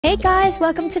Hey guys,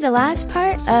 welcome to the last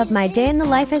part of my day in the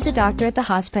life as a doctor at the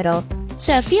hospital.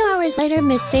 So a few hours later,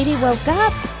 Miss Sadie woke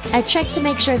up. I checked to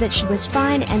make sure that she was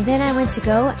fine, and then I went to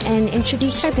go and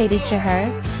introduce her baby to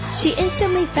her. She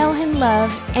instantly fell in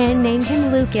love and named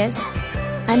him Lucas.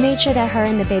 I made sure that her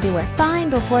and the baby were fine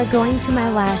before going to my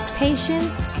last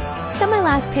patient. So my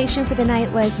last patient for the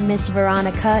night was Miss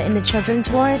Veronica in the children's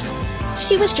ward.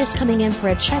 She was just coming in for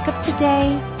a checkup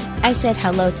today. I said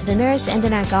hello to the nurse, and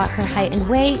then I got her height and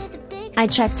weight. I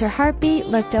checked her heartbeat,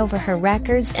 looked over her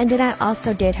records, and then I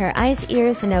also did her eyes,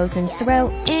 ears, nose, and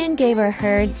throat, and gave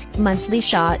her monthly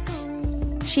shots.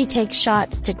 She takes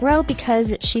shots to grow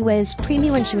because she was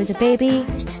preemie when she was a baby.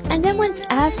 And then once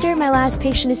after my last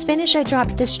patient is finished, I drop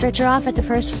the stretcher off at the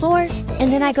first floor,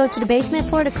 and then I go to the basement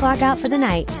floor to clock out for the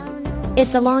night.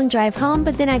 It's a long drive home,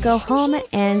 but then I go home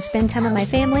and spend time with my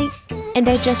family, and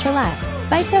I just relax.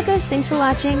 Bye, Chokos. Thanks for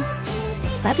watching.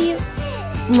 Love you.